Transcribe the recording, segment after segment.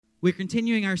We're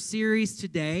continuing our series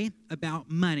today about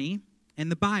money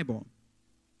and the Bible.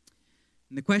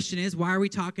 And the question is, why are we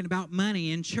talking about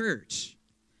money in church?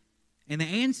 And the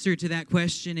answer to that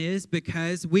question is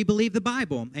because we believe the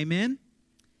Bible. Amen?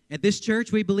 At this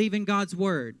church, we believe in God's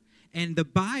Word. And the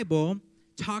Bible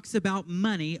talks about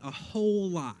money a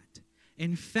whole lot.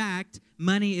 In fact,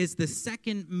 money is the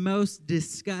second most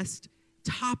discussed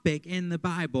topic in the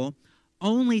Bible,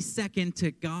 only second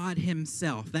to God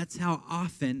himself. That's how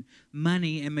often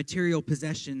money and material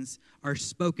possessions are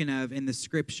spoken of in the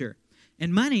Scripture.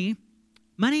 And money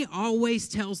always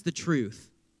tells the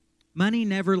truth. Money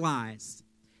never lies.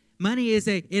 Money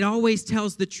it always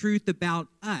tells the truth about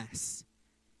us.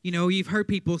 You know, you've heard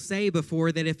people say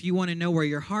before that if you want to know where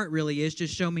your heart really is,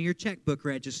 just show me your checkbook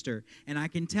register, and I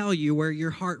can tell you where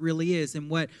your heart really is and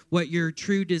what your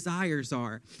true desires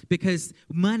are. Because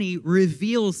money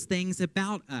reveals things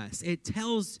about us. It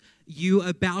tells you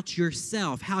about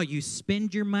yourself, how you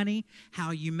spend your money, how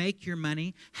you make your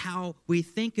money, how we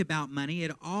think about money.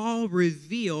 It all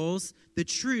reveals the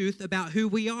truth about who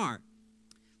we are.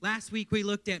 Last week, we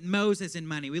looked at Moses and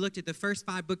money. We looked at the first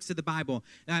 5 books of the Bible.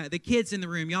 The kids in the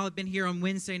room, y'all have been here on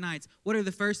Wednesday nights. What are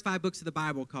the first 5 books of the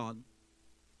Bible called?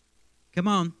 Come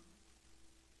on.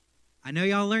 I know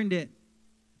y'all learned it.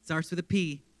 It starts with a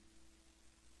P.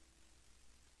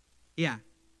 Yeah.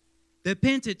 The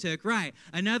Pentateuch, right.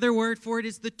 Another word for it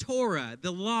is the Torah, the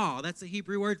law. That's the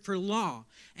Hebrew word for law.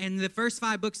 And the first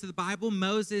 5 books of the Bible,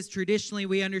 Moses, traditionally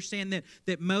we understand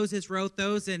that Moses wrote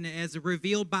those and as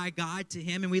revealed by God to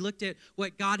him. And we looked at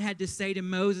what God had to say to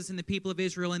Moses and the people of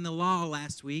Israel in the law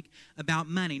last week about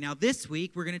money. Now this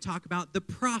week we're going to talk about the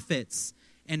prophets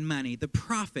and money, the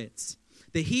prophets.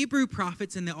 The Hebrew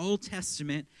prophets in the Old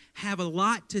Testament have a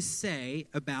lot to say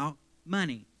about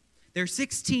money. There are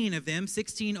 16 of them,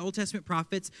 16 Old Testament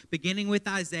prophets, beginning with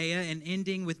Isaiah and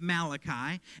ending with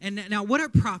Malachi. And now, what are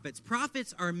prophets?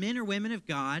 Prophets are men or women of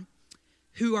God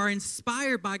who are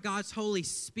inspired by God's Holy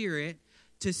Spirit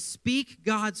to speak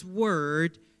God's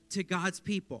word to God's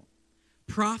people.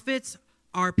 Prophets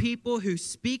are people who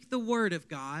speak the word of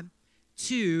God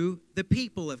to the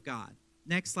people of God.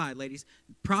 Next slide, ladies.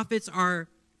 Prophets are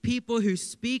people who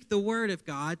speak the word of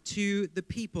God to the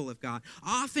people of God.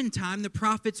 Oftentimes, the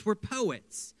prophets were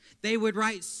poets. They would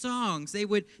write songs. They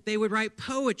would write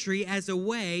poetry as a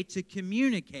way to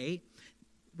communicate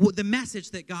the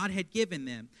message that God had given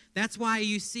them. That's why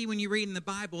you see when you read in the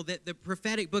Bible that the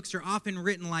prophetic books are often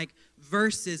written like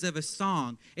verses of a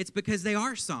song. It's because they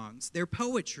are songs. They're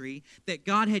poetry that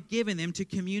God had given them to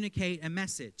communicate a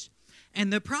message.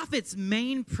 And the prophet's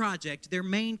main project, their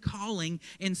main calling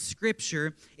in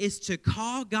Scripture, is to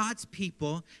call God's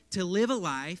people to live a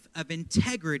life of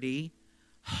integrity,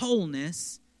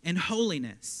 wholeness, and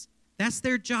holiness. That's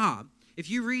their job. If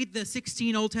you read the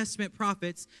 16 Old Testament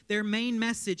prophets, their main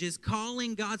message is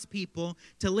calling God's people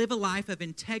to live a life of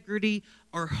integrity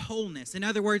or wholeness. In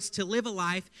other words, to live a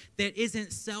life that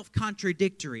isn't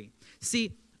self-contradictory.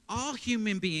 See, all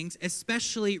human beings,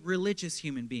 especially religious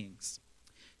human beings,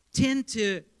 tend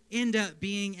to end up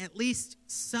being at least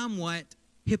somewhat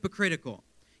hypocritical.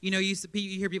 You know, you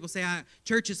hear people say,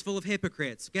 church is full of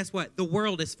hypocrites. Guess what? The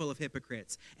world is full of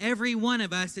hypocrites. Every one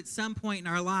of us at some point in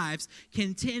our lives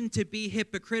can tend to be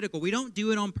hypocritical. We don't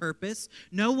do it on purpose.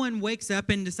 No one wakes up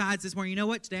and decides this morning, you know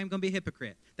what, today I'm going to be a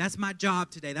hypocrite. That's my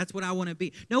job today. That's what I want to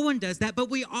be. No one does that, but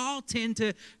we all tend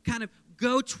to kind of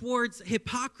go towards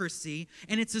hypocrisy,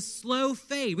 and it's a slow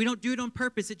fade. We don't do it on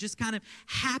purpose. It just kind of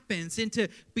happens into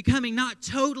becoming not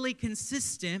totally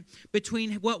consistent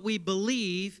between what we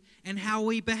believe and how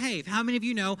we behave. How many of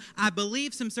you know, I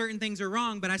believe some certain things are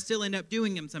wrong, but I still end up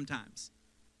doing them sometimes?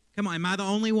 Come on, am I the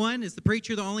only one? Is the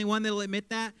preacher the only one that'll admit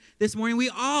that this morning? We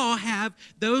all have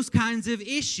those kinds of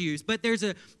issues, but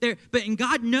and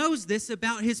God knows this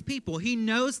about his people. He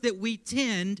knows that we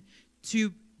tend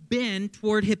to bend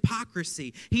toward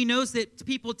hypocrisy. He knows that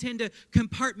people tend to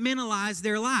compartmentalize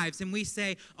their lives, and we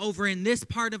say, over in this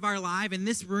part of our life, in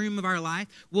this room of our life,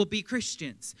 we'll be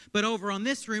Christians. But over on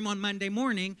this room on Monday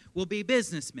morning, we'll be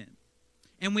businessmen.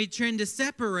 And we tend to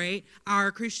separate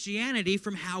our Christianity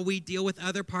from how we deal with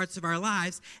other parts of our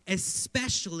lives,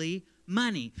 especially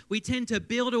money. We tend to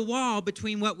build a wall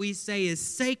between what we say is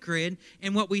sacred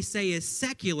and what we say is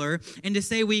secular, and to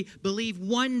say we believe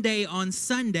one day on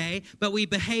Sunday, but we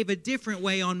behave a different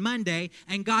way on Monday.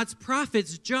 And God's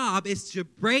prophet's job is to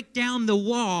break down the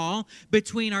wall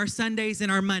between our Sundays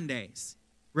and our Mondays.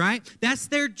 Right? That's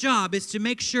their job, is to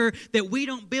make sure that we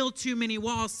don't build too many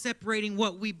walls separating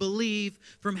what we believe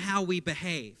from how we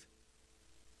behave.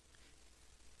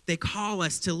 They call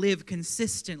us to live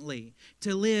consistently,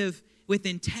 to live with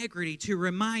integrity to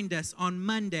remind us on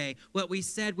Monday what we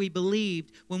said we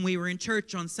believed when we were in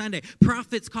church on Sunday.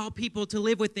 Prophets call people to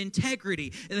live with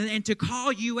integrity and to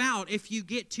call you out if you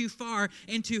get too far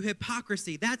into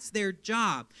hypocrisy. That's their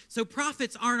job. So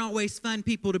prophets aren't always fun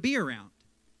people to be around,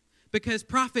 because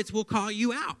prophets will call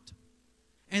you out.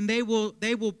 And they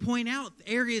will point out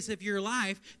areas of your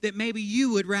life that maybe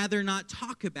you would rather not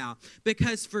talk about.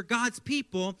 Because for God's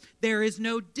people, there is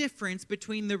no difference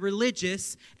between the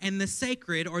religious and the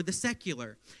sacred or the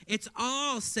secular. It's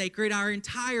all sacred. Our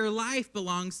entire life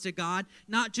belongs to God,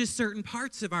 not just certain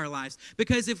parts of our lives.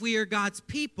 Because if we are God's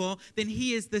people, then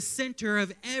He is the center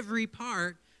of every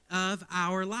part of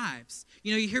our lives.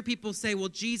 You know, you hear people say, well,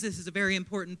 Jesus is a very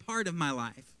important part of my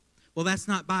life. Well, that's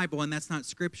not Bible and that's not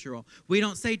scriptural. We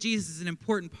don't say Jesus is an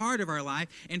important part of our life.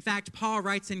 In fact, Paul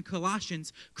writes in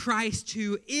Colossians, Christ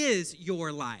who is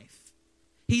your life.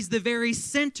 He's the very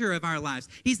center of our lives.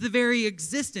 He's the very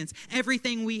existence.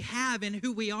 Everything we have and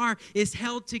who we are is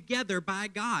held together by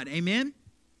God. Amen?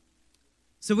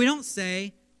 So we don't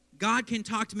say, God can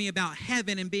talk to me about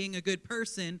heaven and being a good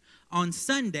person on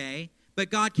Sunday, but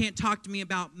God can't talk to me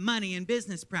about money and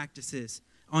business practices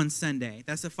on Sunday.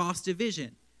 That's a false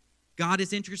division. God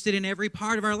is interested in every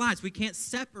part of our lives. We can't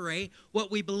separate what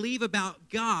we believe about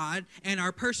God and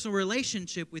our personal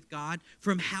relationship with God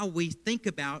from how we think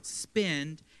about,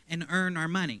 spend, and earn our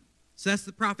money. So that's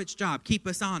the prophet's job, keep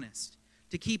us honest,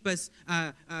 to keep us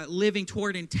living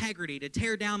toward integrity, to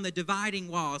tear down the dividing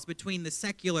walls between the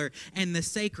secular and the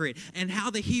sacred, and how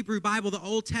the Hebrew Bible, the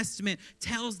Old Testament,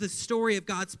 tells the story of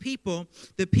God's people,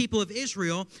 the people of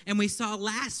Israel. And we saw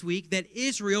last week that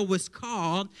Israel was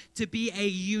called to be a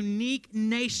unique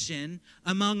nation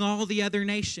among all the other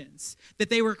nations, that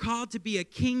they were called to be a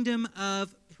kingdom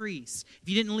of priests. If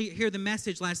you didn't hear the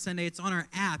message last Sunday, it's on our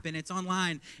app and it's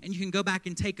online, and you can go back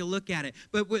and take a look at it.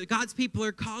 But God's people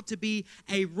are called to be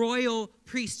a royal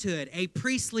priesthood, a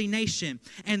priestly nation.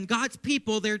 And God's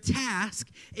people, their task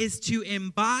is to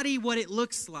embody what it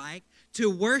looks like to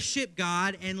worship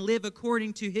God and live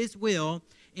according to His will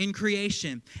in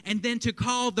creation, and then to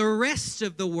call the rest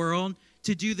of the world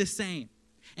to do the same.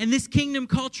 And this kingdom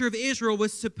culture of Israel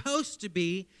was supposed to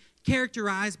be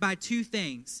characterized by two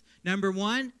things. Number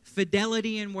one,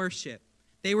 fidelity in worship.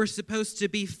 They were supposed to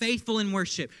be faithful in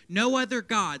worship. No other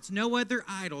gods, no other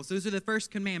idols. Those are the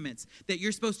first commandments, that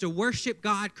you're supposed to worship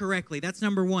God correctly. That's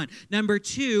number one. Number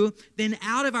two, then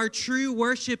out of our true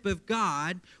worship of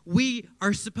God, we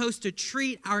are supposed to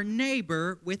treat our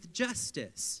neighbor with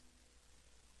justice.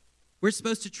 We're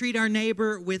supposed to treat our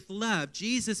neighbor with love.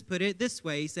 Jesus put it this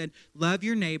way. He said, love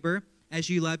your neighbor as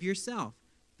you love yourself.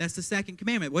 That's the second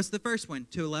commandment. What's the first one?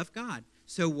 To love God.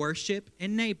 So worship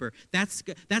and neighbor. That's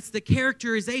the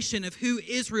characterization of who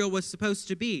Israel was supposed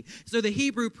to be. So the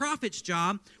Hebrew prophet's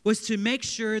job was to make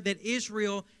sure that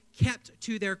Israel kept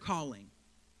to their calling.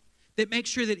 That make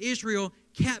sure that Israel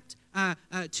kept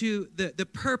to the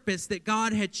purpose that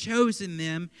God had chosen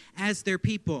them as their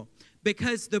people.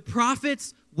 Because the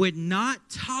prophets would not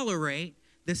tolerate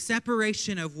the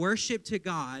separation of worship to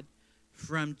God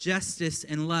from justice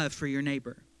and love for your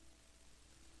neighbor.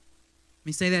 Let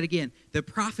me say that again. The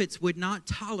prophets would not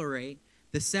tolerate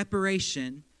the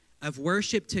separation of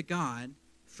worship to God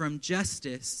from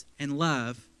justice and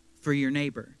love for your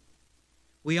neighbor.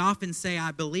 We often say,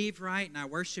 I believe right, and I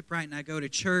worship right, and I go to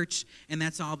church, and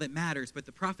that's all that matters. But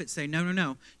the prophets say,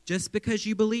 no. Just because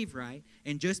you believe right,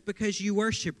 and just because you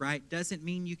worship right, doesn't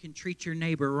mean you can treat your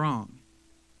neighbor wrong.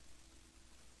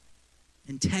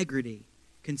 Integrity,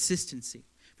 consistency.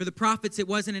 For the prophets, it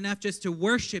wasn't enough just to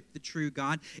worship the true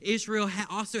God. Israel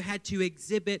also had to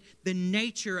exhibit the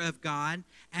nature of God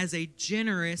as a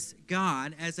generous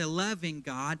God, as a loving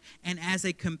God, and as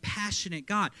a compassionate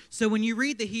God. So when you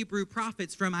read the Hebrew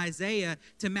prophets from Isaiah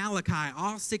to Malachi,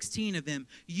 all 16 of them,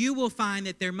 you will find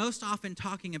that they're most often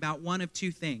talking about one of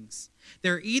two things.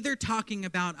 They're either talking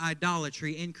about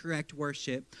idolatry, incorrect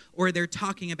worship, or they're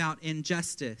talking about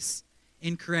injustice,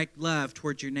 incorrect love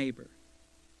towards your neighbor.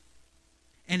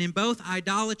 And in both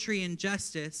idolatry and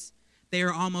justice, they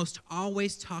are almost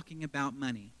always talking about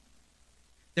money.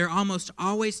 They're almost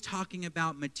always talking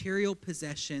about material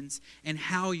possessions and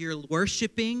how you're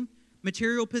worshiping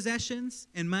material possessions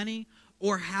and money,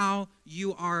 or how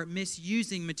you are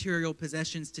misusing material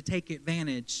possessions to take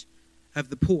advantage of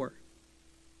the poor.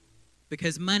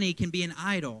 Because money can be an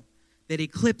idol that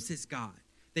eclipses God,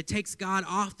 that takes God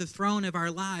off the throne of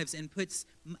our lives and puts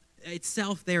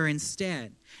itself there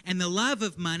instead. And the love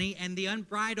of money and the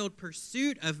unbridled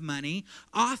pursuit of money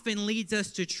often leads us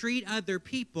to treat other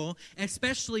people,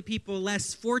 especially people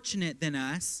less fortunate than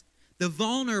us, the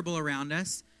vulnerable around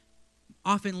us,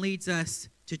 often leads us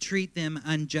to treat them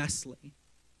unjustly.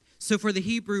 So for the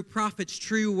Hebrew prophets,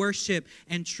 true worship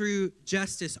and true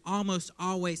justice almost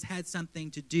always had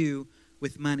something to do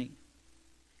with money.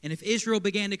 And if Israel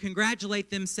began to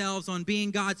congratulate themselves on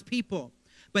being God's people,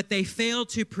 but they failed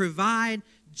to provide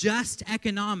just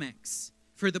economics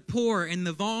for the poor and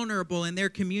the vulnerable in their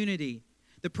community,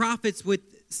 the prophets would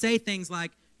say things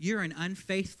like, "You're an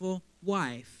unfaithful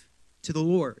wife to the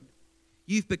Lord.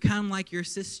 You've become like your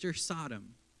sister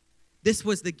Sodom." This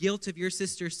was the guilt of your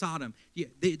sister Sodom,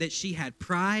 that she had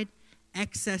pride,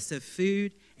 excess of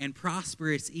food, and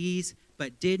prosperous ease,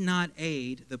 but did not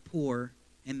aid the poor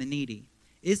and the needy.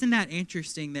 Isn't that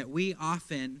interesting that we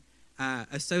often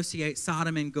associate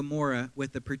Sodom and Gomorrah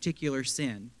with a particular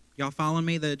sin? Y'all following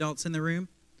me, the adults in the room?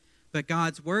 But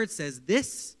God's word says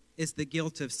this is the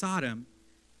guilt of Sodom.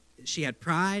 She had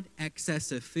pride,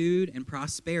 excess of food, and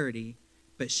prosperity,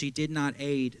 but she did not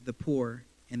aid the poor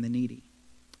and the needy.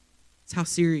 It's how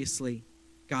seriously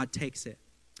God takes it.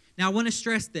 Now, I want to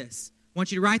stress this. I want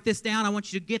you to write this down. I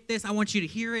want you to get this. I want you to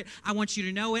hear it. I want you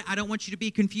to know it. I don't want you to be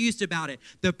confused about it.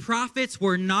 The prophets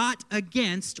were not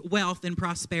against wealth and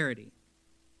prosperity.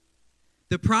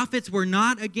 The prophets were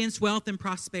not against wealth and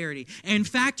prosperity. In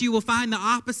fact, you will find the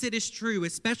opposite is true,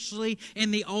 especially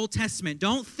in the Old Testament.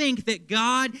 Don't think that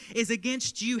God is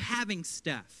against you having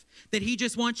stuff, that he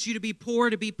just wants you to be poor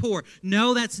to be poor.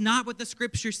 No, that's not what the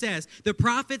scripture says. The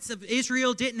prophets of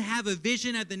Israel didn't have a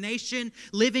vision of the nation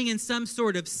living in some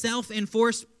sort of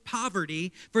self-enforced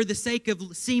poverty for the sake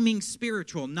of seeming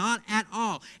spiritual. Not at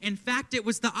all. In fact, it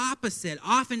was the opposite.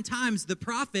 Oftentimes, the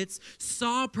prophets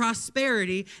saw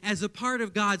prosperity as a part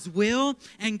of God's will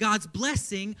and God's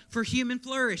blessing for human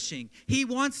flourishing. He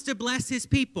wants to bless his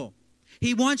people.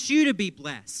 He wants you to be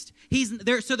blessed.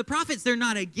 So the prophets, they're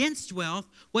not against wealth.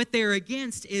 What they're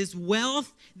against is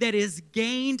wealth that is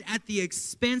gained at the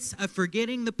expense of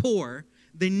forgetting the poor,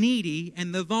 the needy,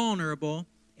 and the vulnerable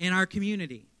in our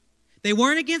community. They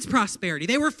weren't against prosperity.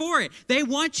 They were for it. They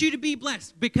want you to be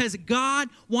blessed because God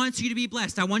wants you to be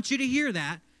blessed. I want you to hear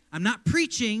that. I'm not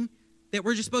preaching that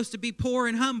we're just supposed to be poor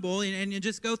and humble and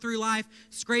just go through life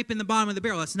scraping the bottom of the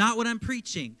barrel. That's not what I'm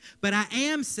preaching. But I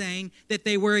am saying that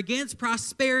they were against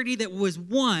prosperity that was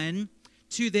won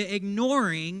to the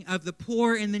ignoring of the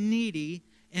poor and the needy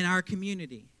in our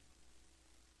community.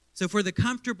 So for the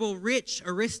comfortable, rich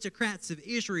aristocrats of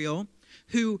Israel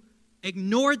who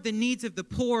ignored the needs of the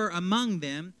poor among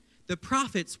them, the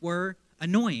prophets were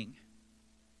annoying.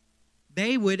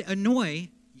 They would annoy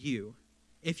you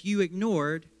if you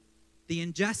ignored the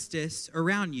injustice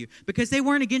around you, because they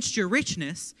weren't against your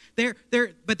richness.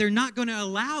 But they're not going to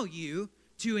allow you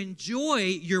to enjoy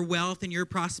your wealth and your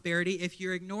prosperity if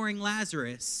you're ignoring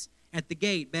Lazarus at the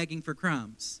gate begging for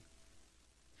crumbs.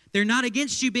 They're not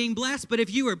against you being blessed, but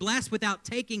if you are blessed without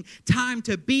taking time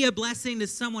to be a blessing to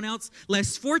someone else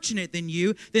less fortunate than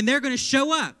you, then they're going to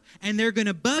show up and they're going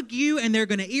to bug you and they're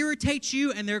going to irritate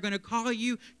you and they're going to call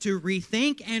you to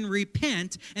rethink and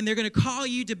repent, and they're going to call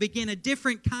you to begin a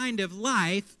different kind of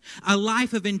life, a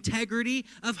life of integrity,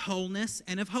 of wholeness,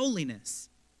 and of holiness.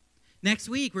 Next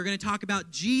week, we're going to talk about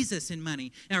Jesus and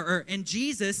money. And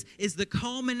Jesus is the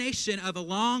culmination of a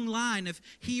long line of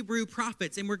Hebrew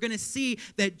prophets. And we're going to see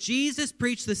that Jesus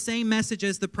preached the same message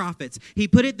as the prophets. He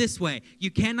put it this way: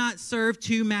 you cannot serve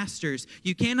two masters.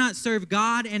 You cannot serve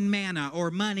God and manna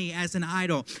or money as an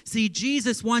idol. See,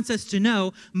 Jesus wants us to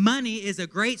know money is a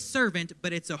great servant,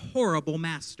 but it's a horrible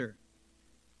master.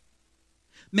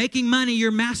 Making money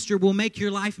your master will make your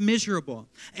life miserable,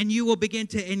 and you will begin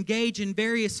to engage in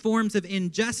various forms of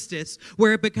injustice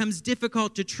where it becomes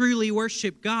difficult to truly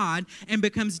worship God and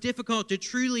becomes difficult to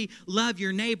truly love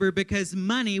your neighbor because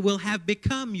money will have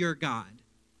become your God.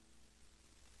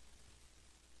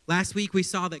 Last week we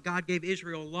saw that God gave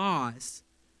Israel laws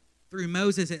through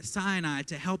Moses at Sinai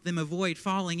to help them avoid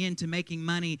falling into making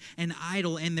money an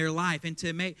idol in their life and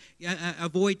to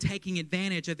avoid taking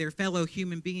advantage of their fellow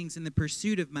human beings in the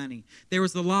pursuit of money. There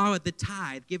was the law of the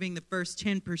tithe, giving the first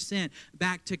 10%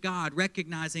 back to God,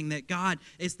 recognizing that God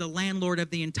is the landlord of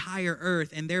the entire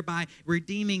earth and thereby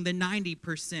redeeming the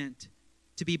 90%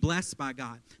 to be blessed by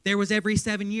God. There was every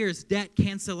 7 years debt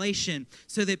cancellation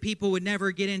so that people would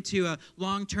never get into a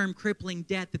long-term crippling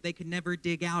debt that they could never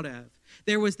dig out of.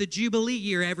 There was the Jubilee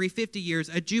year every 50 years,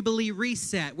 a Jubilee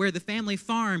reset where the family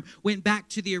farm went back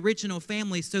to the original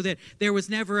family so that there was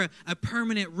never a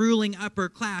permanent ruling upper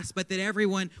class, but that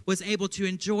everyone was able to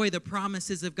enjoy the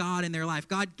promises of God in their life.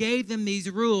 God gave them these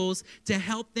rules to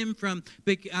help them from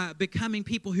becoming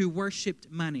people who worshiped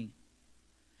money.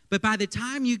 But by the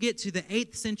time you get to the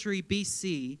 8th century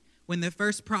BC, when the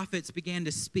first prophets began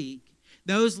to speak,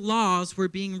 those laws were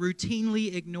being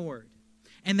routinely ignored.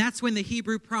 And that's when the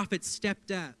Hebrew prophets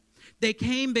stepped up. They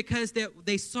came because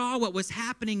they saw what was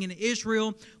happening in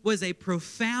Israel was a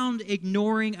profound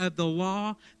ignoring of the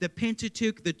law, the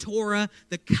Pentateuch, the Torah,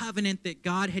 the covenant that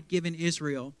God had given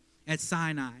Israel at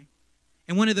Sinai.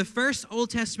 And one of the first Old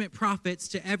Testament prophets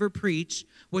to ever preach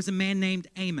was a man named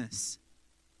Amos.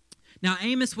 Now,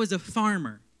 Amos was a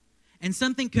farmer, and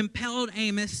something compelled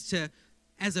Amos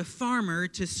as a farmer,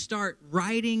 to start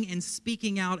writing and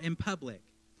speaking out in public.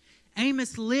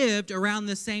 Amos lived around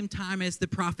the same time as the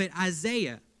prophet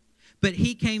Isaiah, but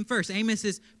he came first. Amos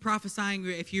is prophesying,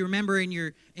 if you remember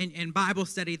in Bible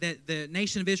study, that the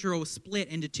nation of Israel was split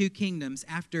into two kingdoms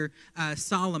after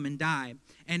Solomon died.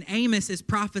 And Amos is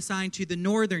prophesying to the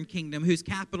northern kingdom, whose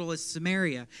capital is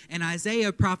Samaria. And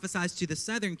Isaiah prophesies to the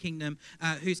southern kingdom,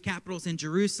 whose capital is in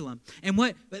Jerusalem. And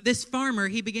this farmer,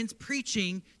 he begins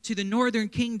preaching to the northern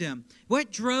kingdom.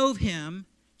 What drove him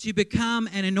to become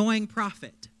an annoying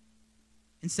prophet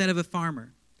instead of a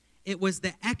farmer? It was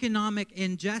the economic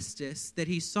injustice that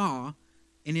he saw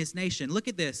in his nation. Look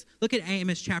at this. Look at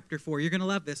Amos chapter 4. You're going to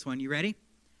love this one. You ready?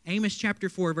 Amos chapter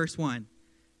 4, verse 1.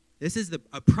 This is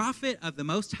a prophet of the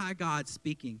Most High God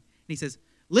speaking. And he says,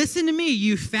 "Listen to me,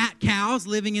 you fat cows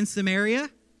living in Samaria."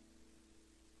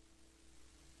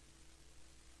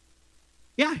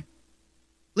 Yeah.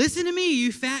 Listen to me,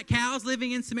 you fat cows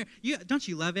living in Samaria. Don't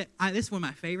you love it? This is one of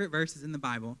my favorite verses in the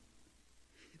Bible.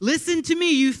 Listen to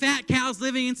me, you fat cows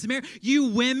living in Samaria, you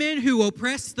women who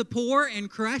oppress the poor and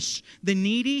crush the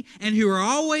needy, and who are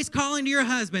always calling to your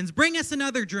husbands, "Bring us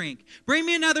another drink. Bring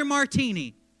me another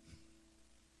martini."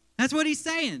 That's what he's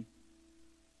saying.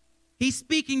 He's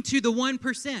speaking to the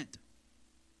 1%,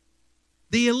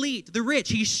 the elite, the rich.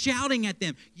 He's shouting at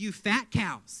them, "You fat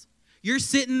cows. You're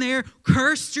sitting there,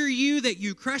 cursed are you that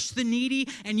you crush the needy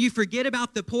and you forget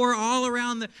about the poor all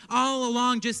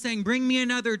along, just saying, 'Bring me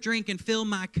another drink and fill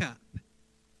my cup.'"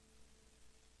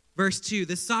 Verse 2,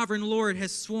 "The sovereign Lord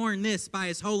has sworn this by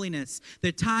his holiness.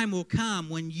 The time will come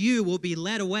when you will be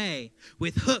led away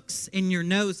with hooks in your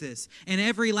noses, and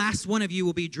every last one of you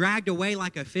will be dragged away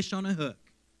like a fish on a hook.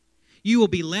 You will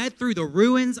be led through the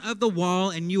ruins of the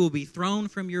wall, and you will be thrown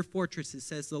from your fortresses,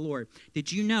 says the Lord."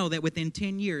 Did you know that within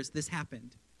 10 years this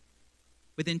happened?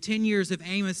 Within 10 years of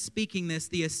Amos speaking this,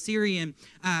 the Assyrian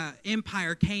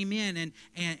Empire came in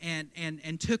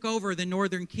and took over the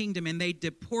northern kingdom, and they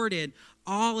deported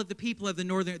all of the people of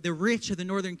the rich of the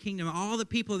northern kingdom. All the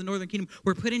people of the northern kingdom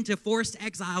were put into forced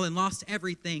exile and lost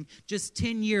everything just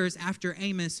 10 years after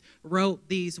Amos wrote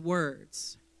these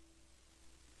words.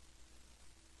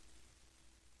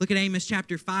 Look at Amos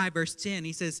chapter 5, verse 10.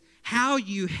 He says, "How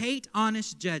you hate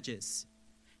honest judges."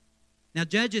 Now,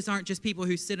 judges aren't just people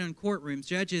who sit in courtrooms.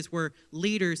 Judges were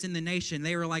leaders in the nation.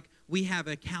 They were like, we have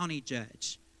a county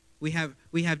judge. We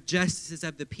have justices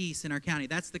of the peace in our county.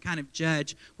 That's the kind of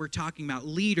judge we're talking about,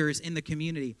 leaders in the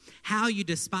community. "How you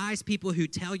despise people who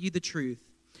tell you the truth.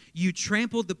 You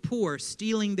trample the poor,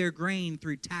 stealing their grain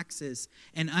through taxes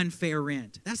and unfair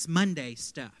rent." That's Monday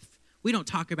stuff. We don't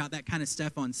talk about that kind of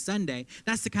stuff on Sunday.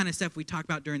 That's the kind of stuff we talk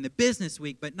about during the business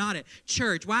week, but not at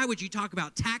church. Why would you talk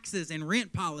about taxes and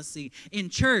rent policy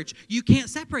in church? You can't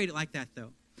separate it like that,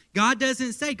 though. God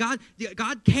doesn't say. God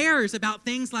cares about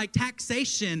things like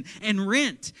taxation and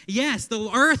rent. Yes,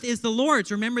 the earth is the Lord's.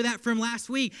 Remember that from last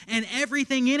week. And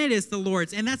everything in it is the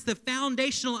Lord's. And that's the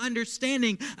foundational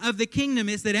understanding of the kingdom,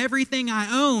 is that everything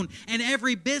I own and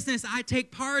every business I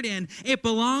take part in, it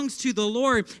belongs to the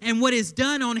Lord. And what is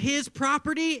done on his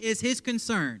property is his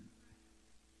concern.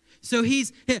 So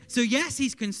yes,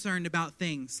 he's concerned about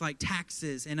things like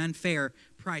taxes and unfair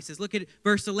prices. Look at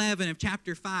verse 11 of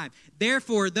chapter 5.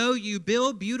 "Therefore, though you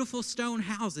build beautiful stone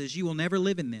houses, you will never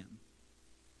live in them.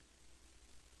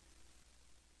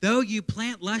 Though you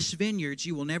plant lush vineyards,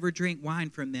 you will never drink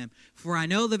wine from them. For I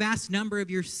know the vast number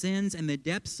of your sins and the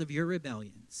depths of your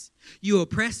rebellions. You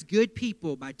oppress good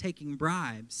people by taking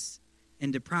bribes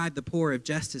and deprive the poor of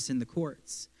justice in the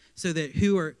courts, so that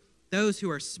those who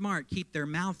are smart keep their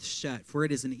mouths shut, for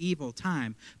it is an evil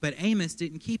time." But Amos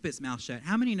didn't keep his mouth shut.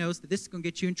 How many knows that this is going to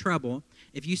get you in trouble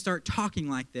if you start talking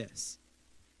like this?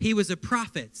 He was a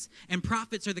prophet, and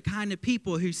prophets are the kind of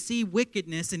people who see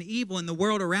wickedness and evil in the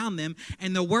world around them,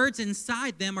 and the words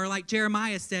inside them are like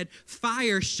Jeremiah said,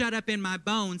 "Fire shut up in my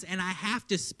bones, and I have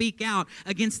to speak out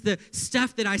against the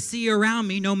stuff that I see around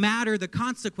me, no matter the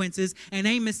consequences." And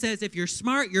Amos says, if you're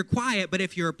smart, you're quiet, but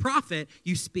if you're a prophet,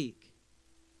 you speak.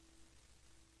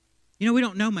 You know, we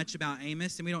don't know much about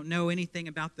Amos, and we don't know anything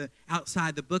about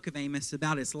outside the book of Amos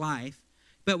about his life.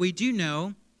 But we do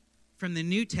know from the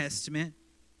New Testament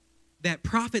that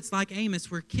prophets like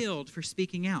Amos were killed for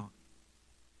speaking out.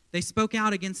 They spoke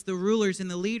out against the rulers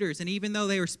and the leaders, and even though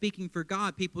they were speaking for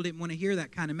God, people didn't want to hear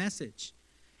that kind of message,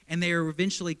 and they were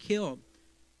eventually killed.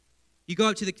 You go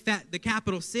up to the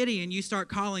capital city and you start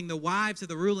calling the wives of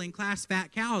the ruling class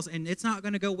fat cows, and it's not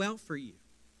going to go well for you.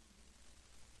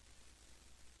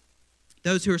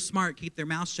 Those who are smart keep their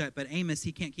mouth shut, but Amos,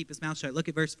 he can't keep his mouth shut. Look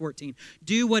at verse 14.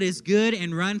 Do what is good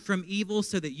and run from evil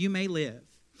so that you may live.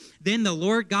 Then the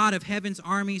Lord God of heaven's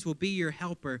armies will be your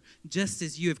helper, just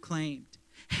as you have claimed.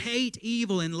 Hate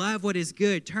evil and love what is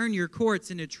good. Turn your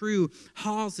courts into true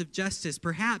halls of justice.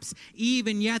 Perhaps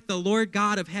even yet the Lord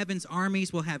God of heaven's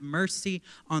armies will have mercy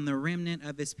on the remnant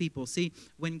of his people. See,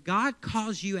 when God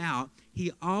calls you out,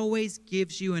 he always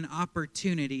gives you an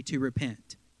opportunity to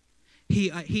repent.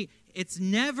 It's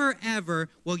never ever,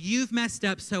 well, you've messed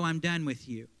up, so I'm done with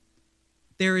you.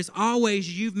 There is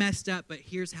always, you've messed up, but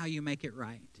here's how you make it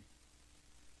right.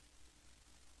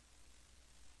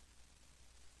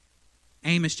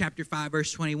 Amos chapter 5,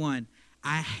 verse 21.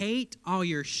 I hate all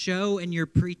your show and your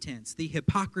pretense, the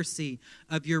hypocrisy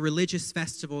of your religious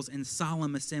festivals and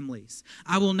solemn assemblies.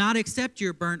 I will not accept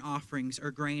your burnt offerings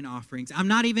or grain offerings.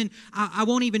 I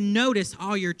won't even notice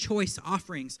all your choice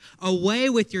offerings. Away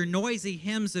with your noisy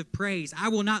hymns of praise. I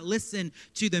will not listen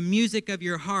to the music of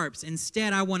your harps.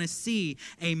 Instead, I want to see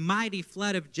a mighty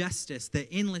flood of justice,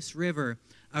 the endless river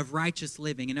of righteous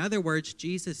living. In other words,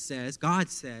 Jesus says, God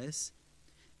says,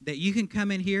 that you can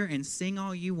come in here and sing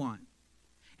all you want.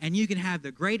 And you can have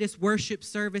the greatest worship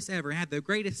service ever, have the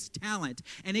greatest talent.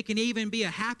 And it can even be a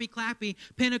happy, clappy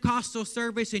Pentecostal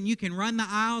service, and you can run the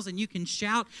aisles, and you can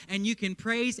shout, and you can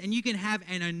praise, and you can have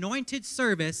an anointed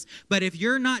service. But if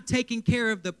you're not taking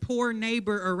care of the poor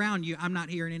neighbor around you, I'm not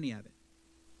hearing any of it.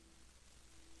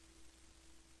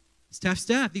 It's tough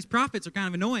stuff. These prophets are kind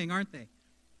of annoying, aren't they?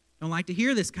 Don't like to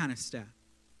hear this kind of stuff.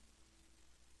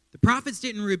 The prophets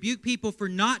didn't rebuke people for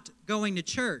not going to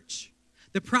church.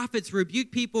 The prophets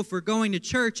rebuked people for going to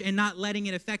church and not letting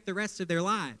it affect the rest of their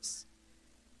lives,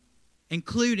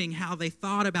 including how they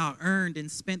thought about, earned,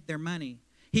 and spent their money.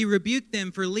 He rebuked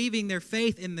them for leaving their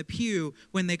faith in the pew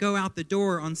when they go out the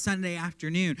door on Sunday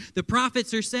afternoon. The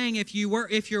prophets are saying if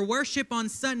your worship on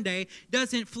Sunday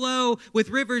doesn't flow with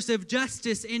rivers of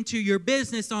justice into your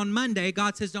business on Monday,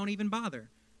 God says, don't even bother.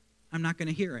 I'm not going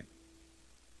to hear it.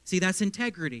 See, that's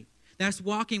integrity. That's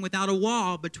walking without a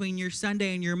wall between your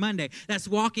Sunday and your Monday. That's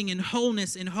walking in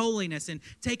wholeness and holiness and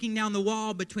taking down the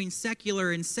wall between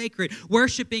secular and sacred.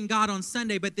 Worshiping God on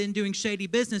Sunday but then doing shady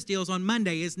business deals on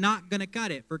Monday is not going to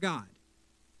cut it for God.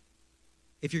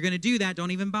 If you're going to do that,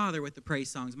 don't even bother with the praise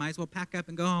songs. Might as well pack up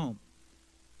and go home.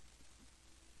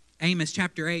 Amos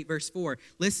chapter 8, verse 4.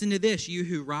 Listen to this, you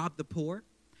who rob the poor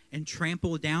and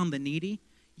trample down the needy.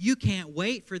 You can't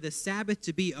wait for the Sabbath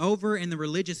to be over and the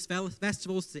religious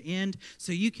festivals to end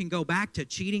so you can go back to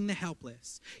cheating the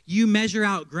helpless. You measure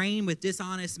out grain with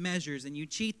dishonest measures, and you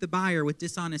cheat the buyer with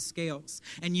dishonest scales.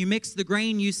 And you mix the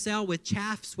grain you sell with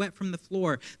chaff swept from the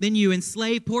floor. Then you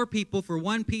enslave poor people for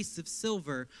one piece of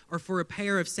silver or for a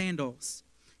pair of sandals.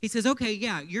 He says, okay,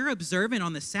 yeah, you're observant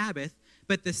on the Sabbath,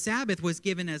 but the Sabbath was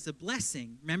given as a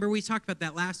blessing. Remember, we talked about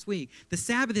that last week. The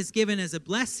Sabbath is given as a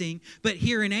blessing, but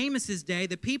here in Amos's day,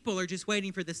 the people are just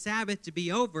waiting for the Sabbath to be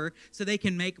over so they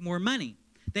can make more money.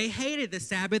 They hated the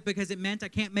Sabbath because it meant I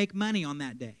can't make money on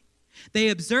that day. They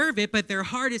observe it, but their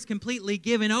heart is completely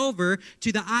given over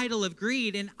to the idol of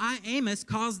greed, and Amos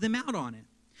calls them out on it.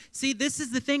 See, this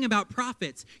is the thing about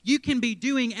prophets. You can be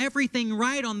doing everything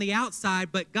right on the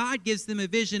outside, but God gives them a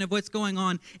vision of what's going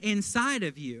on inside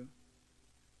of you.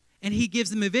 And he gives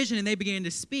them a vision, and they begin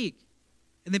to speak.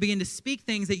 And they begin to speak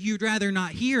things that you'd rather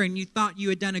not hear, and you thought you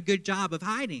had done a good job of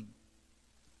hiding.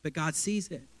 But God sees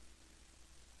it.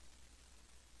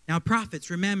 Now,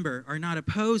 prophets, remember, are not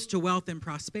opposed to wealth and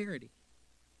prosperity.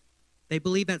 They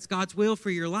believe that's God's will for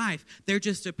your life. They're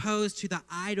just opposed to the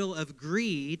idol of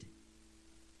greed,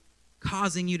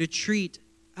 causing you to treat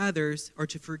others or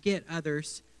to forget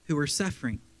others who are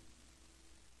suffering.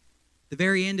 The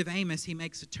very end of Amos, he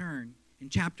makes a turn. In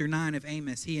chapter 9 of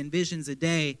Amos, he envisions a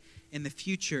day in the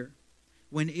future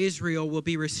when Israel will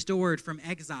be restored from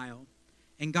exile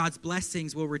and God's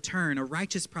blessings will return, a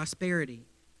righteous prosperity.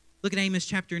 Look at Amos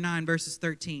chapter 9, verses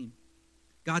 13.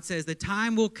 God says, the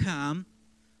time will come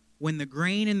when the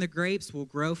grain and the grapes will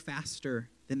grow faster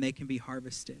than they can be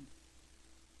harvested.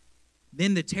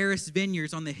 Then the terraced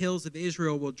vineyards on the hills of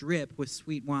Israel will drip with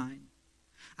sweet wine.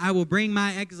 I will bring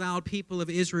my exiled people of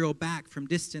Israel back from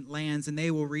distant lands, and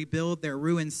they will rebuild their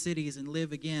ruined cities and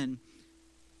live again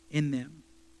in them.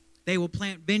 They will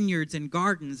plant vineyards and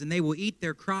gardens, and they will eat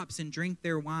their crops and drink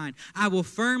their wine. I will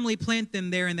firmly plant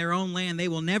them there in their own land. They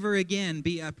will never again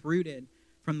be uprooted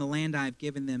from the land I have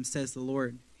given them, says the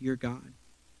Lord your God.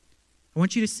 I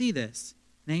want you to see this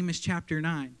in Amos chapter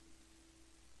 9.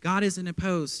 God isn't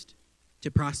opposed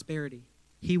to prosperity.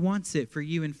 He wants it for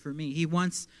you and for me. He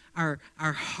wants our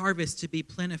harvest to be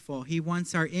plentiful. He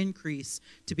wants our increase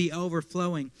to be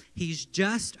overflowing. He's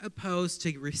just opposed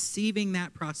to receiving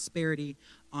that prosperity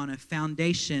on a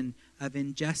foundation of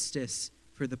injustice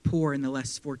for the poor and the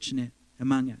less fortunate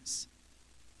among us.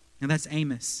 Now that's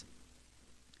Amos.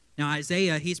 Now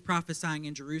Isaiah, he's prophesying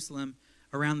in Jerusalem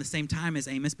around the same time as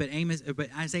Amos, but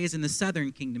Isaiah's in the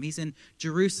southern kingdom. He's in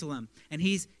Jerusalem. And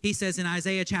he says in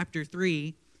Isaiah chapter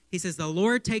 3, he says, the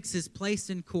Lord takes his place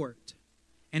in court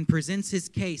and presents his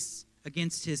case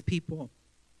against his people.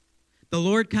 The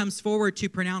Lord comes forward to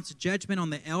pronounce judgment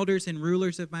on the elders and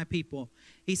rulers of my people.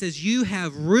 He says, you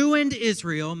have ruined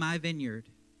Israel, my vineyard.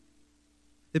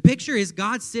 The picture is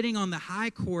God sitting on the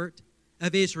high court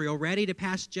of Israel, ready to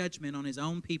pass judgment on his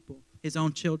own people, his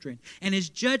own children. And his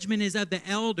judgment is of the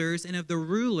elders and of the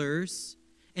rulers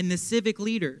and the civic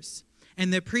leaders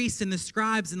and the priests and the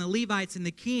scribes and the Levites and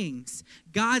the kings.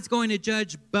 God's going to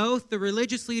judge both the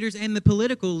religious leaders and the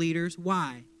political leaders.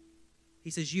 Why? He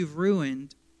says, you've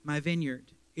ruined my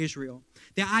vineyard, Israel.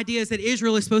 The idea is that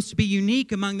Israel is supposed to be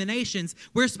unique among the nations.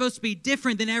 We're supposed to be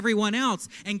different than everyone else.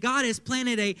 And God has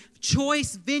planted a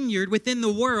choice vineyard within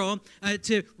the world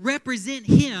to represent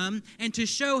him and to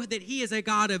show that he is a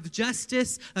God of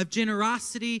justice, of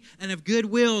generosity, and of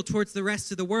goodwill towards the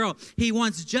rest of the world. He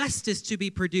wants justice to be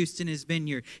produced in his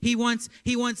vineyard. He wants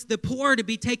the poor to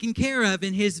be taken care of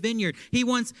in his vineyard. He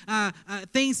wants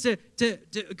good things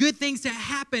to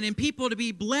happen and people to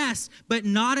be blessed, but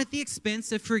not at the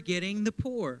expense of forgetting the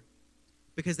poor,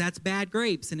 because that's bad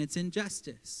grapes and it's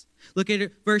injustice. Look at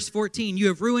it, verse 14. You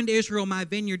have ruined Israel, my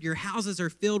vineyard. Your houses are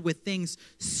filled with things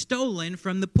stolen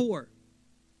from the poor.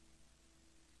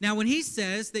 Now, when he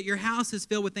says that your house is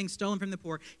filled with things stolen from the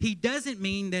poor, he doesn't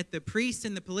mean that the priests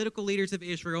and the political leaders of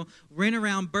Israel ran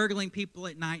around burgling people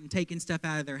at night and taking stuff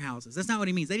out of their houses. That's not what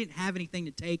he means. They didn't have anything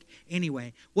to take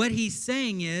anyway. What he's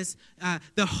saying is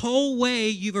the whole way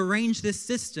you've arranged this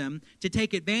system to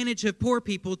take advantage of poor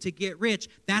people to get rich,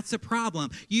 that's a problem.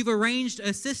 You've arranged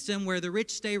a system where the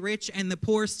rich stay rich and the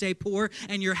poor stay poor,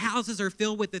 and your houses are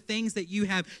filled with the things that you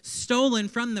have stolen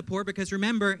from the poor, because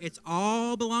remember, it's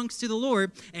all belongs to the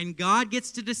Lord. And God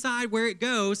gets to decide where it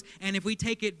goes. And if we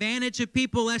take advantage of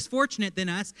people less fortunate than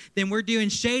us, then we're doing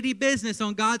shady business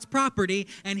on God's property,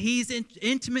 and he's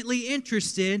intimately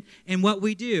interested in what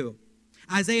we do.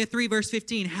 Isaiah 3 verse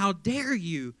 15, how dare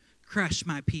you crush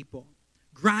my people,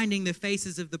 grinding the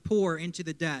faces of the poor into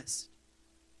the dust.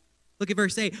 Look at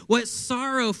verse 8. What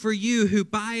sorrow for you who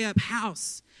buy up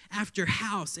house after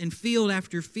house and field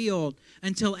after field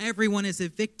until everyone is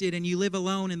evicted and you live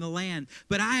alone in the land.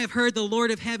 But I have heard the Lord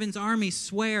of heaven's army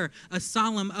swear a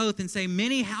solemn oath and say,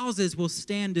 many houses will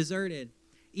stand deserted.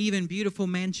 Even beautiful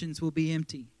mansions will be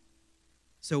empty.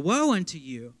 So woe unto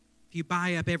you if you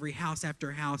buy up every house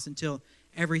after house until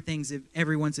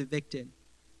everyone's evicted.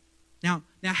 Now,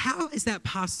 how is that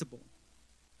possible?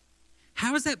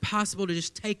 How is that possible to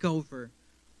just take over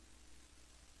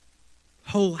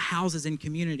whole houses and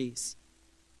communities?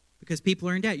 Because people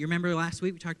are in debt. You remember last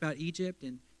week we talked about Egypt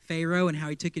and Pharaoh and how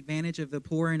he took advantage of the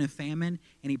poor in a famine,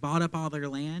 and he bought up all their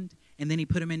land, and then he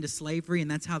put them into slavery,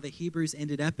 and that's how the Hebrews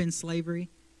ended up in slavery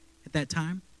at that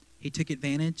time. He took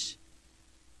advantage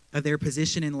of their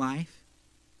position in life.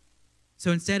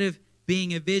 So instead of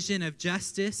being a vision of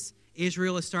justice,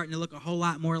 Israel is starting to look a whole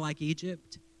lot more like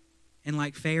Egypt and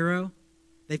like Pharaoh.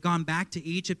 They've gone back to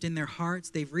Egypt in their hearts.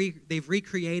 They've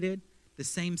recreated the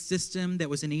same system that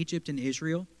was in Egypt and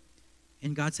Israel.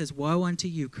 And God says, woe unto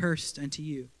you, cursed unto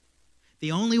you.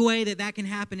 The only way that can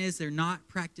happen is they're not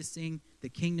practicing the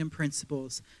kingdom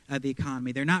principles of the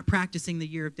economy. They're not practicing the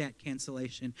year of debt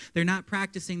cancellation. They're not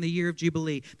practicing the year of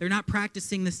Jubilee. They're not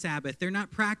practicing the Sabbath. They're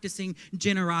not practicing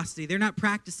generosity. They're not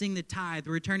practicing the tithe,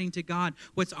 returning to God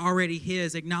what's already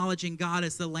his, acknowledging God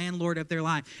as the landlord of their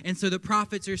life. And so the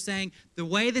prophets are saying, the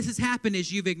way this has happened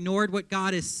is you've ignored what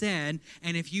God has said,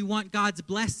 and if you want God's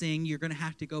blessing, you're going to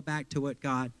have to go back to what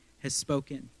God has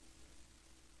spoken.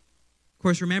 Of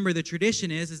course, remember, the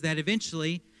tradition is that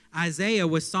eventually Isaiah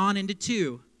was sawn into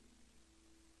two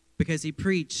because he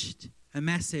preached a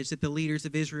message that the leaders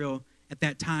of Israel at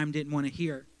that time didn't want to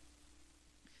hear.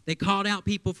 They called out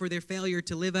people for their failure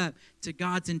to live up to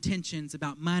God's intentions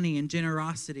about money and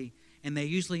generosity, and they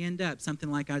usually end up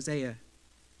something like Isaiah.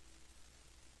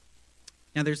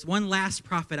 Now, there's one last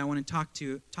prophet I want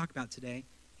to talk about today.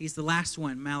 He's the last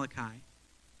one, Malachi,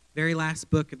 very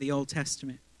last book of the Old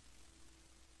Testament.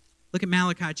 Look at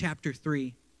Malachi chapter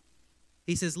 3.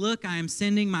 He says, look, I am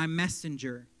sending my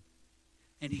messenger,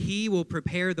 and he will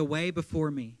prepare the way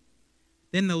before me.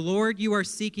 Then the Lord you are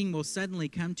seeking will suddenly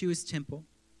come to his temple.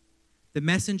 The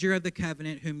messenger of the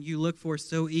covenant whom you look for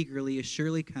so eagerly is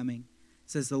surely coming,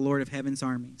 says the Lord of heaven's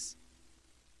armies.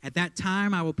 At that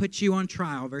time I will put you on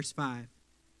trial, verse 5.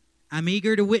 I'm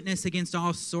eager to witness against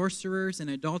all sorcerers and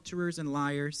adulterers and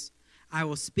liars. I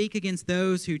will speak against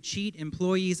those who cheat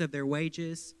employees of their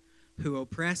wages, who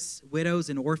oppress widows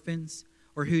and orphans,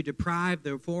 or who deprive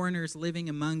the foreigners living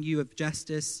among you of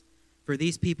justice, for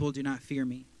these people do not fear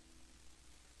me.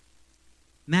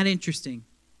 Isn't that interesting?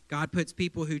 God puts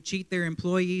people who cheat their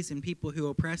employees and people who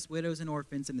oppress widows and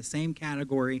orphans in the same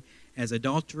category as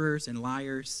adulterers and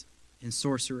liars and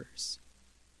sorcerers.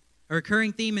 A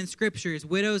recurring theme in Scripture is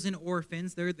widows and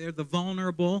orphans. They're the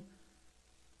vulnerable,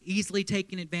 easily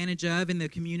taken advantage of in the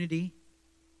community.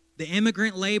 The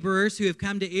immigrant laborers who have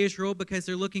come to Israel because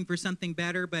they're looking for something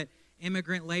better, but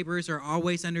immigrant laborers are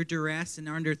always under duress and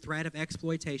under threat of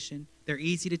exploitation. They're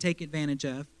easy to take advantage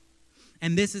of.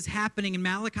 And this is happening in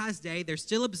Malachi's day. They're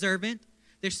still observant.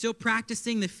 They're still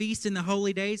practicing the feast and the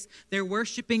holy days. They're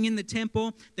worshiping in the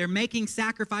temple. They're making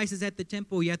sacrifices at the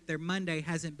temple, yet their Monday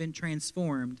hasn't been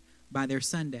transformed by their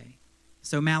Sunday.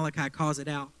 So Malachi calls it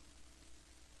out.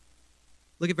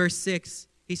 Look at verse 6.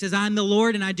 He says, I'm the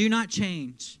Lord and I do not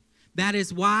change. That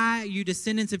is why you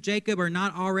descendants of Jacob are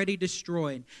not already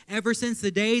destroyed. Ever since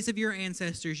the days of your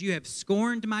ancestors, you have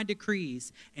scorned my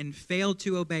decrees and failed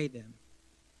to obey them.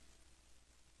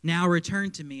 Now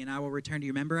return to me and I will return to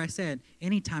you. Remember I said,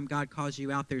 anytime God calls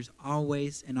you out, there's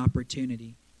always an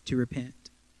opportunity to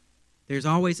repent. There's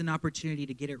always an opportunity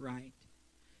to get it right.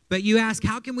 But you ask,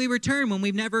 how can we return when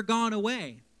we've never gone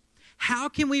away? How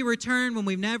can we return when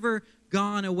we've never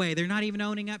gone away? They're not even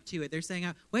owning up to it. They're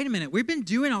saying, wait a minute, we've been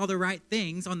doing all the right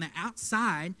things on the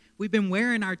outside. We've been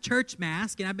wearing our church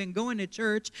mask, and I've been going to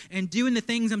church and doing the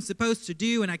things I'm supposed to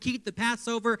do, and I keep the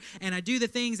Passover, and I do the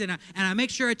things, and I make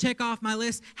sure I check off my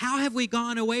list. How have we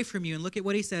gone away from you? And look at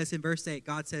what he says in verse 8.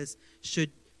 God says,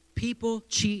 should people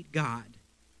cheat God?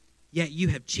 Yet you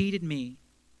have cheated me.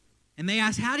 And they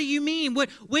ask, how do you mean?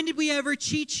 When did we ever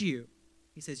cheat you?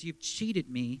 He says, you've cheated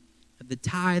me of the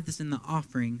tithes and the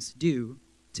offerings due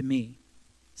to me.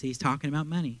 See, he's talking about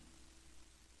money.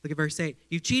 Look at verse 8.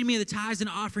 You've cheated me of the tithes and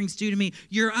offerings due to me.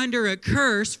 You're under a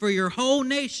curse, for your whole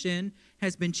nation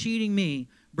has been cheating me.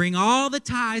 Bring all the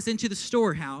tithes into the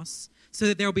storehouse so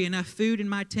that there will be enough food in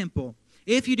my temple.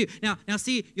 If you do. Now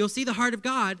see, you'll see the heart of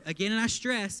God. Again, and I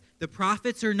stress, the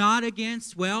prophets are not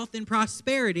against wealth and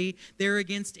prosperity. They're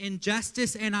against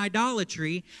injustice and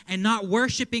idolatry and not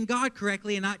worshiping God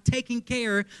correctly and not taking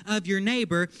care of your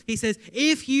neighbor. He says,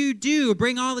 if you do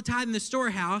bring all the tithe in the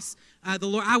storehouse, the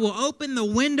Lord, I will open the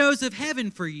windows of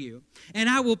heaven for you, and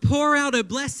I will pour out a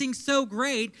blessing so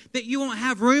great that you won't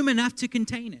have room enough to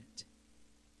contain it.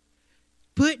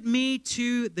 Put me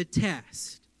to the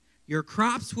test. Your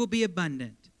crops will be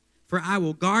abundant, for I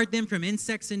will guard them from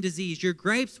insects and disease. Your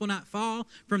grapes will not fall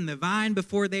from the vine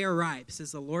before they are ripe,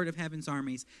 says the Lord of heaven's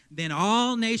armies. Then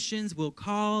all nations will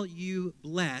call you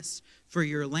blessed, for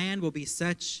your land will be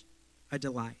such a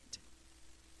delight,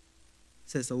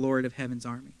 says the Lord of heaven's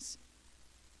armies.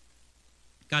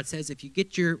 God says if you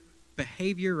get your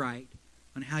behavior right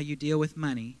on how you deal with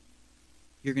money,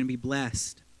 you're going to be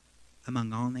blessed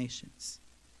among all nations.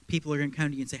 People are going to come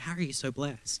to you and say, how are you so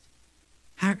blessed?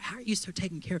 How are you so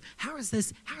taken care of? How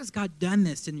has God done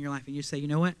this in your life? And you say, you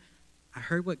know what? I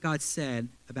heard what God said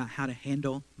about how to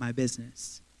handle my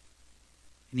business,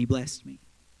 and he blessed me.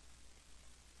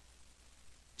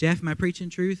 Jeff, am I preaching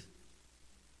truth?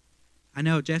 I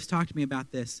know, Jeff's talked to me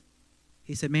about this.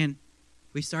 He said, man,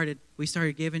 we started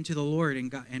giving to the Lord,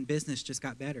 and business just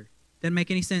got better. Doesn't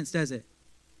make any sense, does it?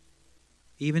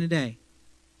 Even today.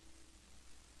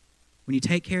 When you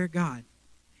take care of God,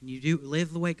 and you do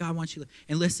live the way God wants you to live.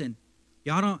 And listen,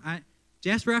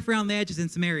 Jeff's rough around the edges in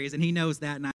some areas, and he knows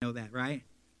that, and I know that, right?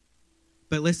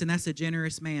 But listen, that's a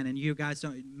generous man, and you guys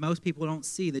most people don't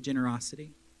see the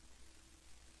generosity.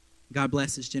 God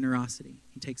blesses generosity.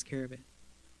 He takes care of it.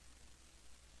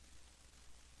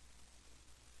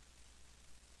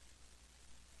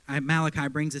 Malachi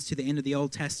brings us to the end of the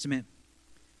Old Testament.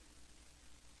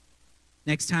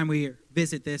 Next time we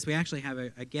visit this, we actually have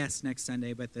a guest next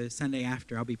Sunday, but the Sunday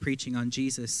after, I'll be preaching on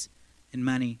Jesus and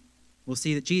money. We'll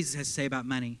see that Jesus has to say about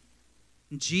money.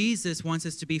 Jesus wants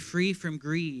us to be free from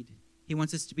greed. He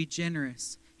wants us to be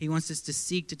generous. He wants us to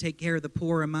seek to take care of the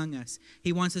poor among us.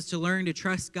 He wants us to learn to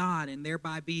trust God and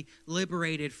thereby be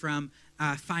liberated from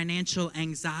financial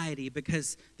anxiety,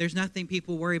 because there's nothing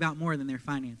people worry about more than their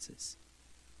finances.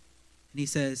 And he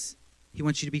says, he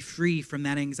wants you to be free from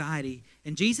that anxiety.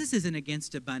 And Jesus isn't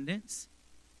against abundance.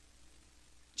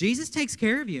 Jesus takes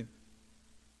care of you.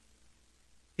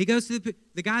 He goes to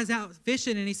the guys out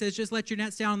fishing, and he says, just let your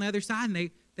nets down on the other side,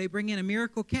 and they bring in a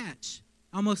miracle catch.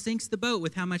 Almost sinks the boat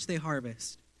with how much they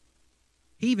harvest.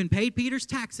 He even paid Peter's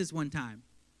taxes one time.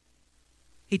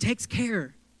 He takes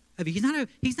care of you.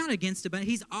 He's not against abundance.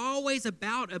 He's always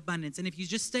about abundance. And if you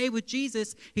just stay with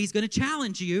Jesus, he's going to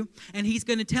challenge you, and he's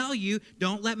going to tell you,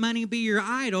 don't let money be your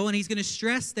idol. And he's going to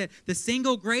stress that the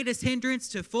single greatest hindrance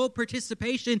to full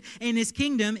participation in his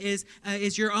kingdom is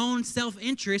your own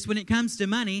self-interest when it comes to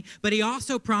money. But he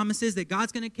also promises that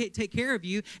God's going to take care of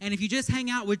you. And if you just hang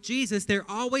out with Jesus, there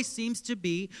always seems to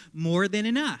be more than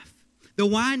enough. The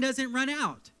wine doesn't run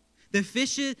out.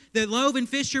 The loaf and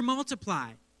fish are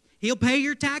multiplied. He'll pay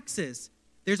your taxes.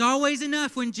 There's always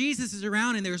enough when Jesus is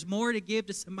around, and there's more to give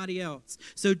to somebody else.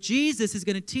 So Jesus is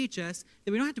going to teach us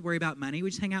that we don't have to worry about money. We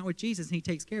just hang out with Jesus, and he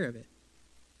takes care of it.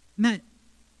 Isn't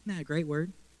that a great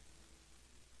word?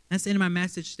 That's the end of my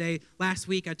message today. Last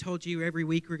week, I told you every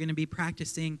week we're going to be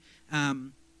practicing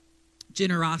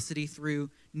generosity through.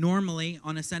 Normally,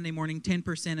 on a Sunday morning,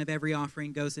 10% of every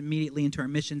offering goes immediately into our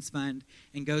missions fund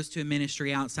and goes to a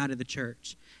ministry outside of the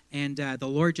church. And the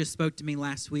Lord just spoke to me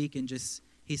last week, and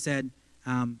he said,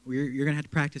 you're going to have to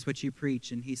practice what you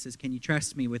preach. And he says, can you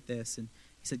trust me with this? And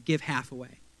he said, give half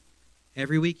away.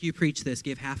 Every week you preach this,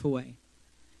 give half away.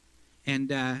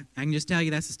 And I can just tell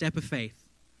you that's a step of faith.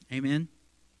 Amen?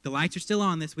 The lights are still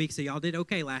on this week, so y'all did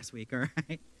okay last week, all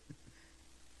right?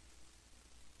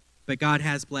 But God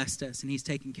has blessed us, and he's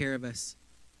taken care of us.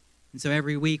 And so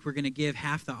every week we're going to give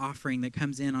half the offering that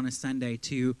comes in on a Sunday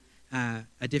to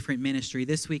a different ministry.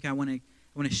 This week I want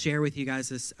to share with you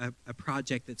guys a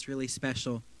project that's really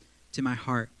special to my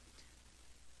heart.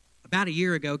 About a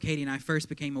year ago, Katie and I first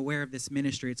became aware of this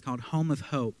ministry. It's called Home of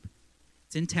Hope.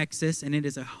 It's in Texas, and it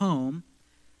is a home.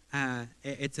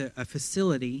 It's a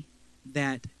facility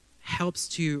that helps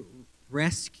to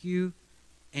rescue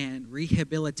and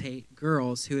rehabilitate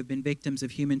girls who have been victims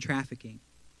of human trafficking.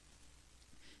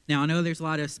 Now, I know there's a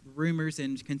lot of rumors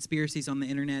and conspiracies on the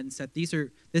internet and stuff.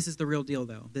 This is the real deal,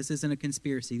 though. This isn't a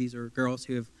conspiracy. These are girls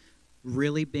who have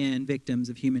really been victims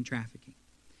of human trafficking.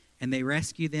 And they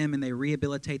rescue them and they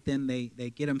rehabilitate them. They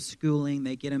get them schooling.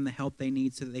 They get them the help they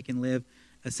need so that they can live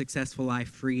a successful life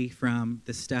free from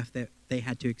the stuff that they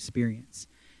had to experience.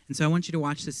 And so I want you to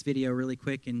watch this video really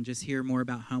quick and just hear more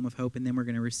about Home of Hope, and then we're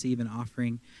going to receive an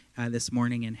offering this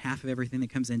morning, and half of everything that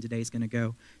comes in today is going to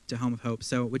go to Home of Hope.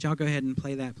 So would y'all go ahead and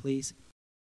play that, please?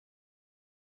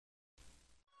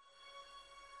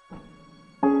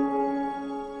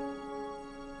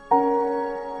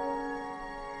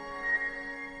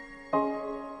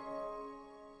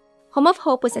 Home of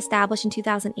Hope was established in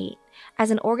 2008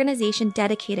 as an organization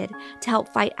dedicated to help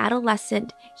fight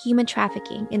adolescent human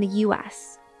trafficking in the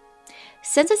U.S.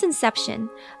 Since its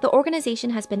inception, the organization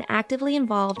has been actively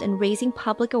involved in raising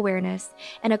public awareness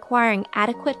and acquiring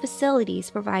adequate facilities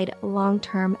to provide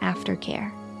long-term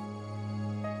aftercare.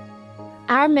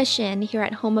 Our mission here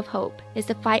at Home of Hope is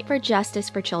to fight for justice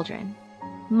for children,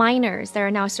 minors that are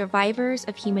now survivors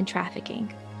of human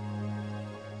trafficking.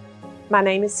 My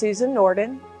name is Susan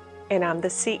Norden, and I'm the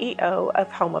CEO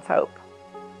of Home of Hope.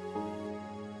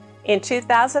 In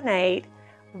 2008,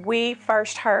 we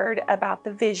first heard about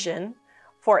the vision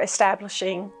for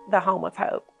establishing the Home of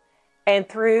Hope. And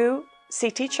through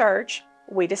CT Church,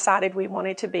 we decided we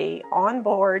wanted to be on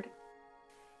board.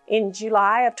 In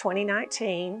July of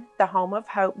 2019, the Home of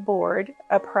Hope board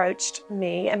approached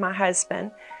me and my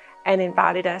husband and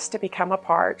invited us to become a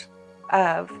part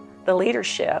of the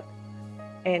leadership.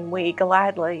 And we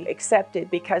gladly accepted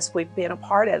because we've been a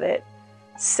part of it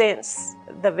since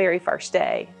the very first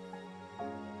day.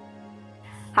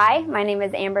 Hi, my name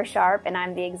is Amber Sharp, and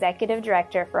I'm the Executive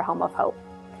Director for Home of Hope.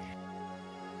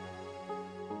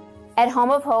 At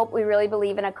Home of Hope, we really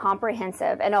believe in a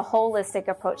comprehensive and a holistic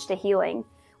approach to healing.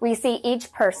 We see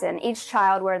each person, each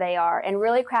child where they are, and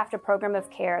really craft a program of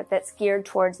care that's geared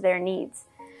towards their needs.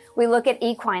 We look at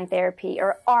equine therapy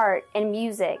or art and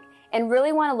music, and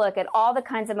really want to look at all the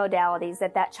kinds of modalities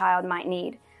that child might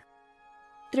need.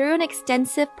 Through an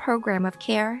extensive program of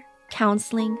care,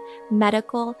 counseling,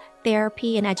 medical,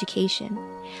 therapy, and education,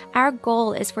 our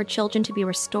goal is for children to be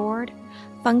restored,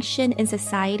 function in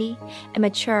society, and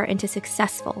mature into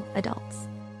successful adults.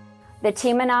 The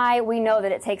team and I, we know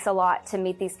that it takes a lot to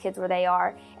meet these kids where they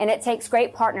are, and it takes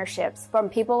great partnerships from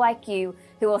people like you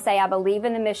who will say, I believe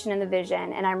in the mission and the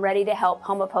vision, and I'm ready to help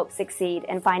Home of Hope succeed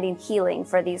in finding healing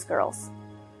for these girls.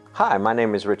 Hi, my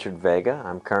name is Richard Vega.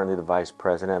 I'm currently the Vice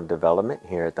President of Development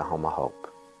here at the Home of Hope.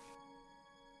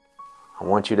 I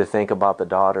want you to think about the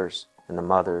daughters and the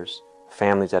mothers,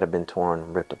 families that have been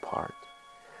torn, ripped apart.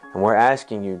 And we're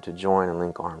asking you to join and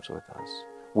link arms with us.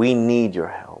 We need your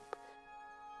help.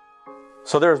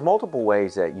 So there's multiple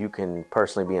ways that you can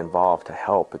personally be involved to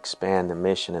help expand the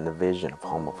mission and the vision of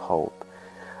Home of Hope.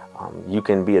 You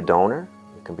can be a donor.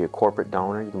 You can be a corporate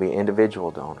donor. You can be an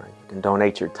individual donor. You can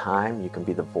donate your time. You can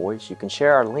be the voice. You can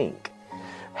share our link.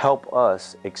 Help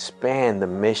us expand the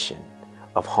mission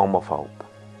of Home of Hope.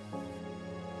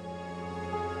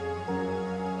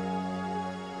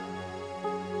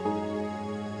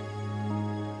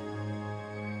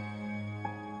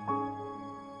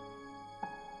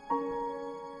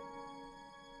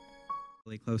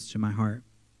 Really close to my heart.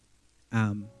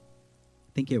 I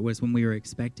think it was when we were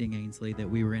expecting Ainsley that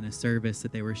we were in a service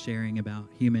that they were sharing about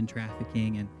human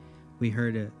trafficking, and we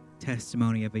heard a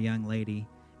testimony of a young lady,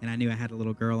 and I knew I had a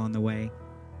little girl on the way,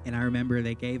 and I remember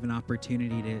they gave an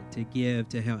opportunity to give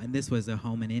to help, and this was a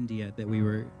home in India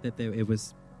that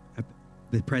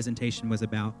the presentation was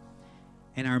about,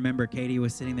 and I remember Katie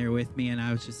was sitting there with me, and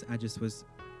I just was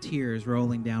tears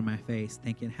rolling down my face,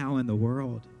 thinking, how in the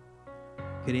world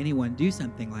could anyone do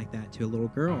something like that to a little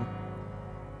girl?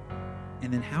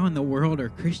 And then how in the world are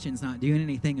Christians not doing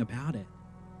anything about it?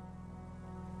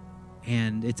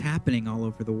 And it's happening all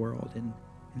over the world. And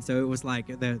so it was like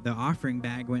the offering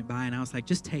bag went by, and I was like,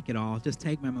 just take it all. Just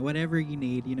take whatever you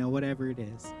need, whatever it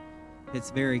is. It's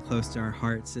very close to our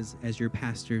hearts as your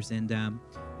pastors. And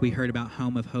we heard about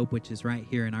Home of Hope, which is right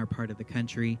here in our part of the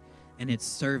country. And it's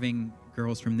serving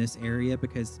girls from this area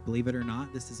because, believe it or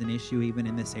not, this is an issue even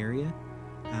in this area.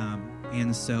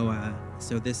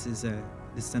 So this is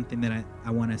something that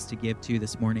I want us to give to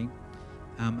this morning.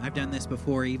 I've done this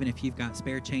before, even if you've got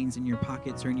spare change in your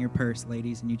pockets or in your purse,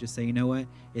 ladies, and you just say, you know what,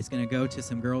 it's going to go to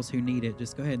some girls who need it.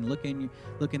 Just go ahead and look in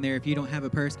there. If you don't have a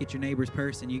purse, get your neighbor's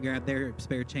purse and you grab their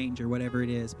spare change or whatever it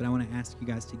is. But I want to ask you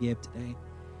guys to give today,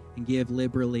 and give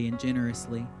liberally and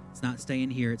generously. It's not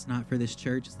staying here. It's not for this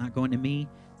church. It's not going to me.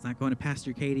 It's not going to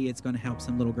Pastor Katie. It's going to help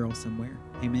some little girl somewhere.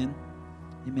 Amen.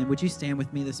 Amen. Would you stand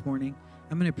with me this morning?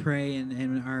 I'm going to pray,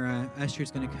 and our usher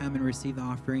is going to come and receive the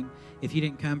offering. If you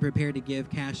didn't come prepared to give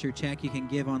cash or check, you can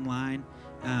give online.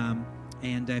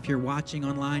 And if you're watching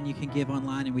online, you can give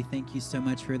online, and we thank you so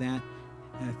much for that.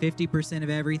 50% of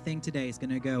everything today is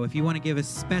going to go. If you want to give a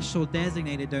special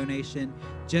designated donation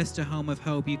just to Home of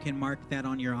Hope, you can mark that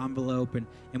on your envelope, and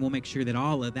we'll make sure that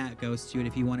all of that goes to it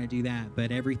if you want to do that.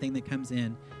 But everything that comes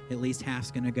in, at least half's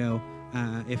going to go,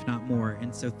 if not more.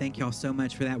 And so thank y'all so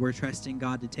much for that. We're trusting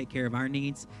God to take care of our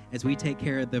needs as we take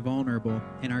care of the vulnerable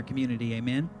in our community.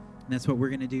 Amen. And that's what we're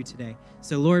going to do today.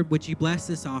 So, Lord, would you bless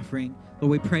this offering?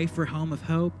 Lord, we pray for Home of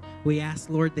Hope. We ask,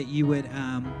 Lord, that you would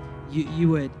you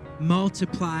would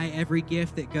multiply every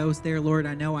gift that goes there. Lord,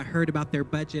 I know I heard about their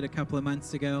budget a couple of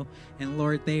months ago, and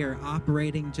Lord, they are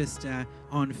operating just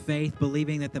on faith,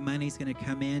 believing that the money's going to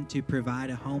come in to provide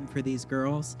a home for these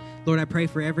girls. Lord, I pray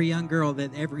for every young girl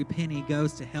that every penny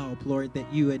goes to help, Lord,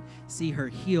 that you would see her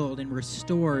healed and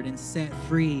restored and set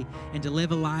free, and to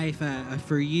live a life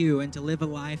for you, and to live a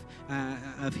life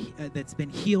that's been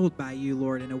healed by you,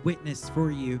 Lord, and a witness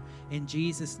for you. In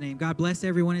Jesus' name, God bless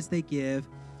everyone as they give.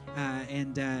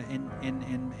 And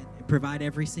provide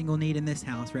every single need in this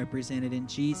house represented in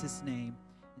Jesus' name.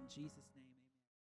 In Jesus' name.